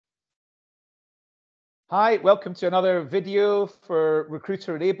Hi, welcome to another video for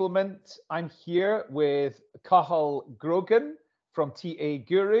Recruiter Enablement. I'm here with Cathal Grogan from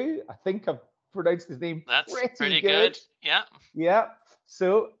TA.guru. I think I've pronounced his name That's pretty pretty good. good. Yeah. Yeah.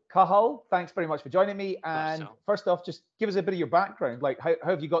 So, Cathal, thanks very much for joining me. And So, first off, just give us a bit of your background. Like, how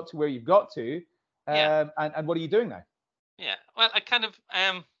have you got to where you've got to? yeah. And what are you doing now? Yeah. Well, I kind of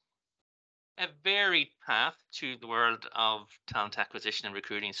a varied path to the world of talent acquisition and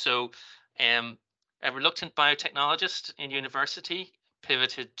recruiting. So, um, a reluctant biotechnologist in university,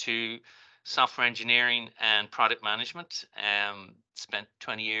 pivoted to software engineering and product management. Spent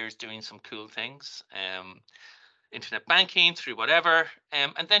 20 years doing some cool things. Internet banking through whatever.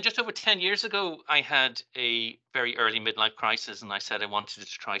 And then just over 10 years ago, I had a very early midlife crisis and I said I wanted to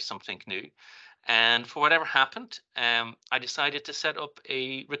try something new. And for whatever happened, I decided to set up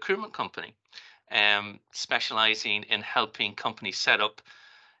a recruitment company, specializing in helping companies set up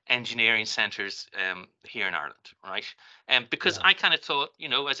engineering centers here in Ireland, right? And because Yeah. I kind of thought,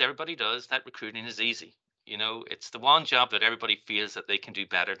 as everybody does, that recruiting is easy. It's the one job that everybody feels that they can do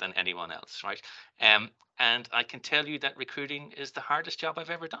better than anyone else, right? Um, and I can tell you that recruiting is the hardest job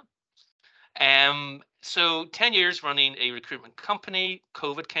I've ever done. So 10 years running a recruitment company,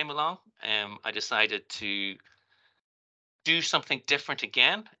 COVID came along. I decided to do something different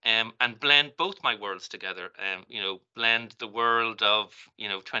again, and blend both my worlds together. Blend the world of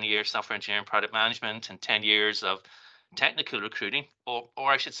 20 years software engineering, product management, and 10 years of technical recruiting, or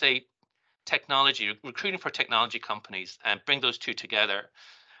I should say technology recruiting for technology companies, and bring those two together.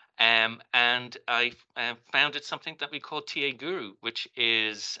 And I founded something that we call TA.guru, which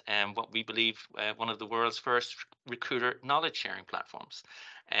is what we believe one of the world's first recruiter knowledge sharing platforms.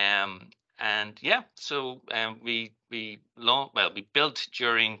 Um, and yeah, so we built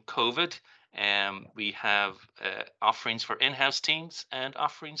during COVID. We have offerings for in-house teams and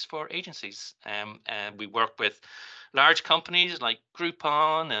offerings for agencies. And we work with large companies like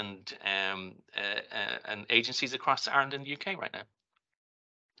Groupon and agencies across Ireland and the UK right now.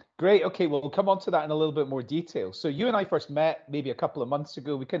 Great. Okay, well, we'll come on to that in a little bit more detail. So you and I first met maybe a couple of months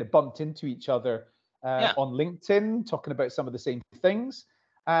ago. We kind of bumped into each other Yeah. on LinkedIn, talking about some of the same things,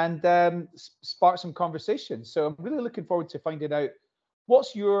 and sparked some conversation. So I'm really looking forward to finding out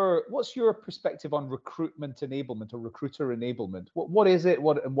what's your perspective on recruitment enablement or recruiter enablement. What is it?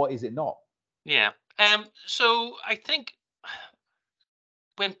 What is it not? Yeah. So I think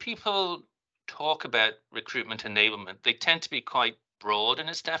when people talk about recruitment enablement, they tend to be quite broad in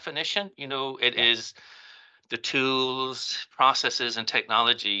its definition. It Yeah. is the tools, processes, and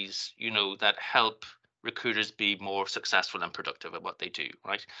technologies, that help recruiters be more successful and productive at what they do,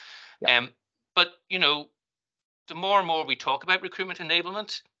 right? Yeah. But the more and more we talk about recruitment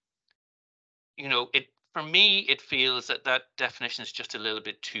enablement, it for me it feels that that definition is just a little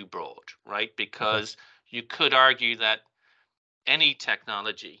bit too broad, right? Okay. Because you could argue that any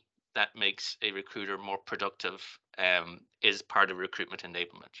technology that makes a recruiter more productive is part of recruitment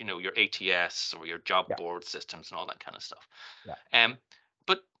enablement. Your ATS or your job Yeah. board systems and all that kind of stuff. Yeah. Um,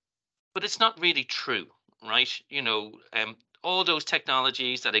 but but it's not really true, right? All those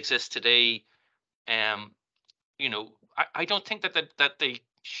technologies that exist today, um, I don't think that they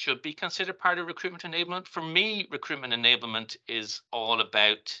should be considered part of recruitment enablement. For me, recruitment enablement is all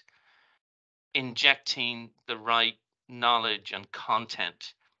about injecting the right knowledge and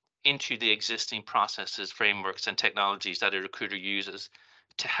content into the existing processes, frameworks, and technologies that a recruiter uses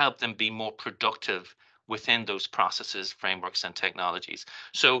to help them be more productive within those processes, frameworks, and technologies.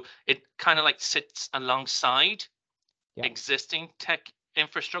 So it kind of like sits alongside Yeah. existing tech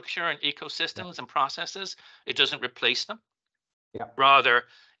infrastructure and Yeah. ecosystems and processes. It doesn't replace them. Yeah. Rather,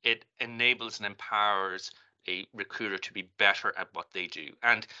 it enables and empowers a recruiter to be better at what they do.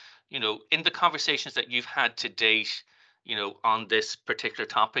 And, in the conversations that you've had to date, on this particular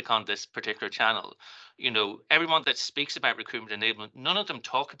topic, on this particular channel, everyone that speaks about recruitment enablement, none of them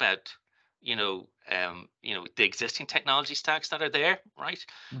talk about, the existing technology stacks that are there, right?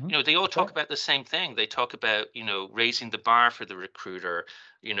 Hmm. They all That's talk right. about the same thing. They talk about, raising the bar for the recruiter,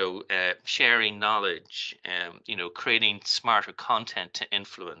 sharing knowledge, creating smarter content to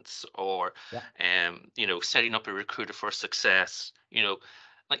influence, or, Yeah. setting up a recruiter for success.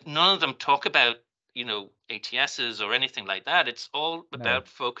 Like none of them talk about, ATSs or anything like that. It's all No. about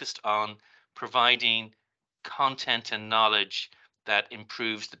focused on providing content and knowledge that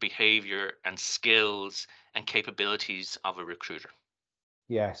improves the behavior and skills and capabilities of a recruiter.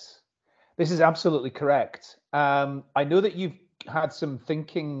 Yes. This is absolutely correct. I know that you've had some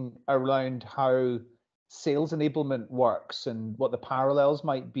thinking around how sales enablement works and what the parallels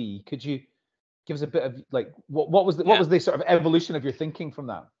might be. Could you give us a bit of like what was Yeah. the sort of evolution of your thinking from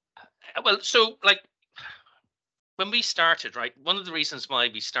that? Well, so like when we started, right, one of the reasons why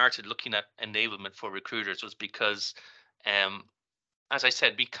we started looking at enablement for recruiters was because, as I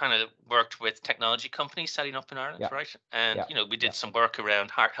said, we kind of worked with technology companies setting up in Ireland, right? And, we did some work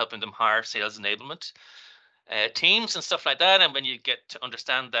around helping them hire sales enablement teams and stuff like that. And when you get to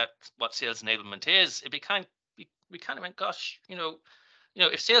understand that what sales enablement is, we kind of went, gosh,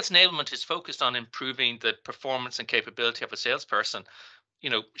 if sales enablement is focused on improving the performance and capability of a salesperson,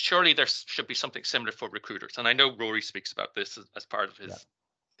 surely there should be something similar for recruiters. And I know Rory speaks about this as part of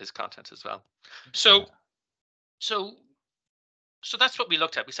his content as well. So that's what we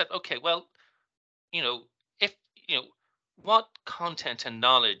looked at. We said, okay, well, if what content and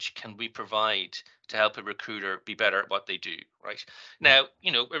knowledge can we provide to help a recruiter be better at what they do, right? Now,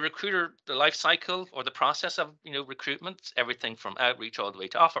 a recruiter, the life cycle or the process of recruitment, everything from outreach all the way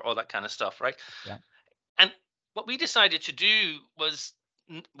to offer, all that kind of stuff, right? And what we decided to do was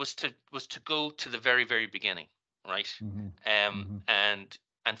to go to the very, very beginning, right?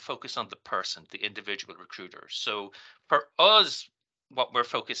 And focus on the person, the individual recruiter. So for us, what we're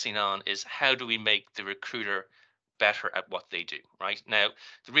focusing on is how do we make the recruiter better at what they do, right? Now,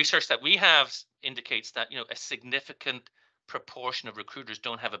 the research that we have indicates that, a significant proportion of recruiters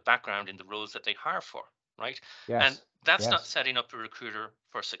don't have a background in the roles that they hire for, right? And that's not setting up a recruiter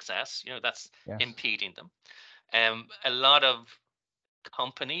for success. That's impeding them. A lot of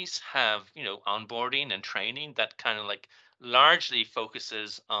companies have, onboarding and training that kind of like largely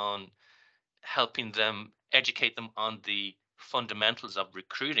focuses on helping them educate them on the fundamentals of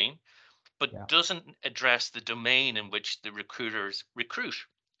recruiting, but doesn't address the domain in which the recruiters recruit.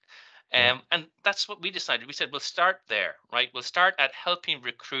 And that's what we decided. We said, we'll start there, right? We'll start at helping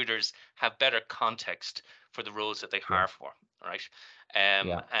recruiters have better context for the roles that they hire for, right?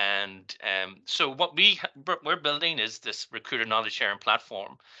 So what we're building is this recruiter knowledge sharing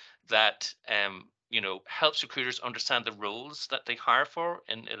platform that, helps recruiters understand the roles that they hire for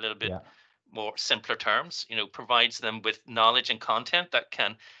in a little bit more simpler terms, provides them with knowledge and content that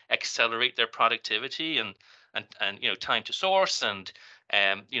can accelerate their productivity and time to source and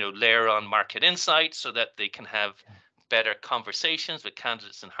layer on market insights so that they can have better conversations with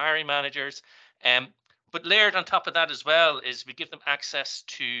candidates and hiring managers. But layered on top of that as well is we give them access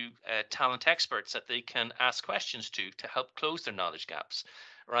to talent experts that they can ask questions to help close their knowledge gaps,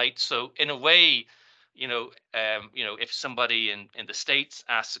 right? So in a way, if somebody in the States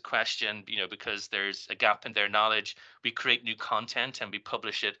asks a question, because there's a gap in their knowledge, we create new content and we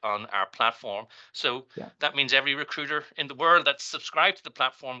publish it on our platform. So that means every recruiter in the world that's subscribed to the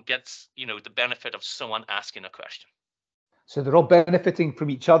platform gets, the benefit of someone asking a question. So they're all benefiting from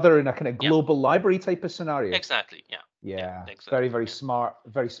each other in a kind of global library type of scenario. Exactly. Exactly, very, very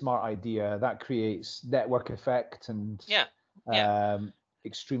smart idea. That creates network effect and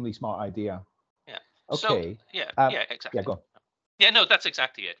extremely smart idea. Okay. So, exactly. Go on. Yeah, no, that's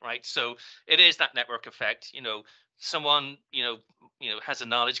exactly it, right? So it is that network effect. Someone, has a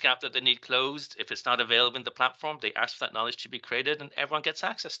knowledge gap that they need closed. If it's not available in the platform, they ask for that knowledge to be created and everyone gets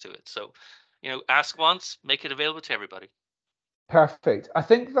access to it. So, ask once, make it available to everybody. Perfect. I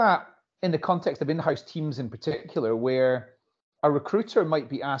think that in the context of in-house teams in particular, where a recruiter might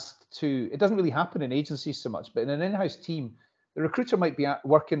be asked to, it doesn't really happen in agencies so much, but in an in-house team, the recruiter might be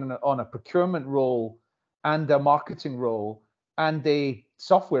working on a procurement role and a marketing role and a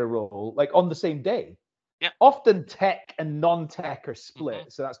software role, like on the same day. Often tech and non-tech are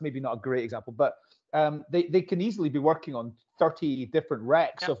split, so that's maybe not a great example, but they can easily be working on 30 different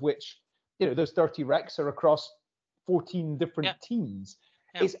recs, of which, those 30 recs are across 14 different teams.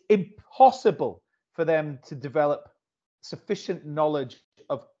 It's impossible for them to develop sufficient knowledge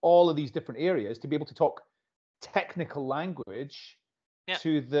of all of these different areas to be able to talk technical language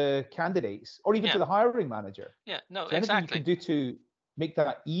to the candidates or even to the hiring manager. No, so anything you can do to make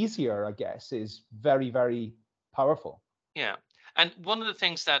that easier, I guess, is very, very powerful. And one of the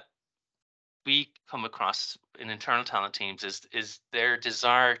things that we come across in internal talent teams is their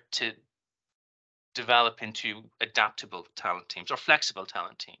desire to develop into adaptable talent teams or flexible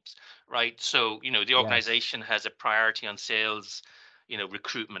talent teams, right? So, the organization has a priority on sales,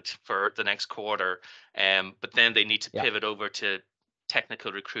 recruitment for the next quarter, but then they need to pivot over to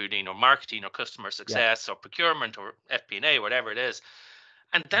technical recruiting or marketing or customer success or procurement or FP&A, whatever it is.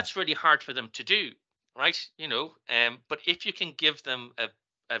 And that's really hard for them to do, right? But if you can give them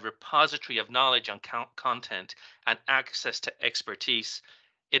a repository of knowledge on content and access to expertise,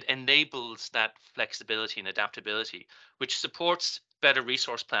 it enables that flexibility and adaptability, which supports better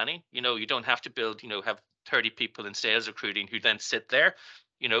resource planning. You don't have to build, have 30 people in sales recruiting who then sit there,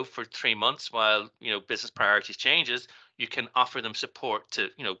 for 3 months while, business priorities changes. you can offer them support to,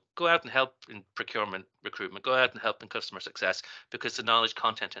 go out and help in procurement, recruitment, go out and help in customer success, because the knowledge,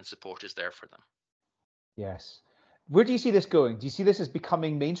 content, and support is there for them. Yes. Where do you see this going? Do you see this as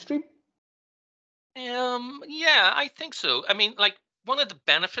becoming mainstream? Yeah, I think so. I mean, like, one of the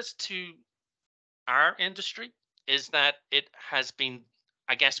benefits to our industry is that it has been,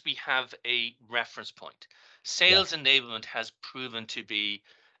 I guess we have a reference point. Sales Yes. enablement has proven to be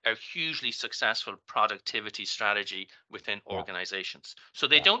a hugely successful productivity strategy within Yeah. organizations. So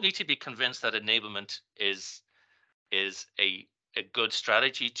they Yeah. don't need to be convinced that enablement is a good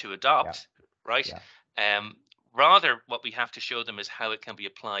strategy to Yeah. adopt, right? Yeah. Um, Rather, what we have to show them is how it can be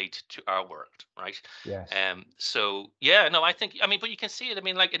applied to our world, right? Yes. So yeah, no, I mean, but you can see it. I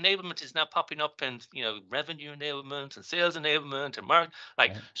mean, like, enablement is now popping up in, revenue enablement and sales enablement and market,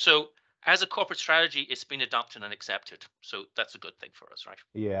 like, Right. so as a corporate strategy, it's been adopted and accepted. So that's a good thing for us, right?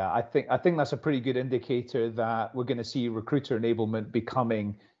 Yeah, I think that's a pretty good indicator that we're going to see recruiter enablement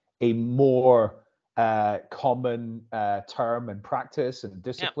becoming a more common term and practice and Yeah.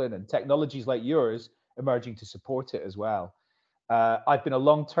 discipline, and technologies like yours emerging to support it as well. I've been a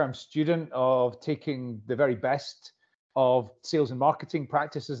long-term student of taking the very best of sales and marketing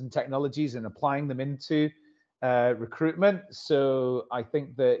practices and technologies and applying them into recruitment. So I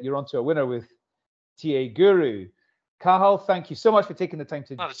think that you're onto a winner with TA.guru. Cathal, thank you so much for taking the time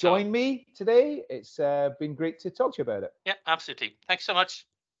to Not at all. join me today. It's been great to talk to you about it. Yeah, absolutely. Thanks so much.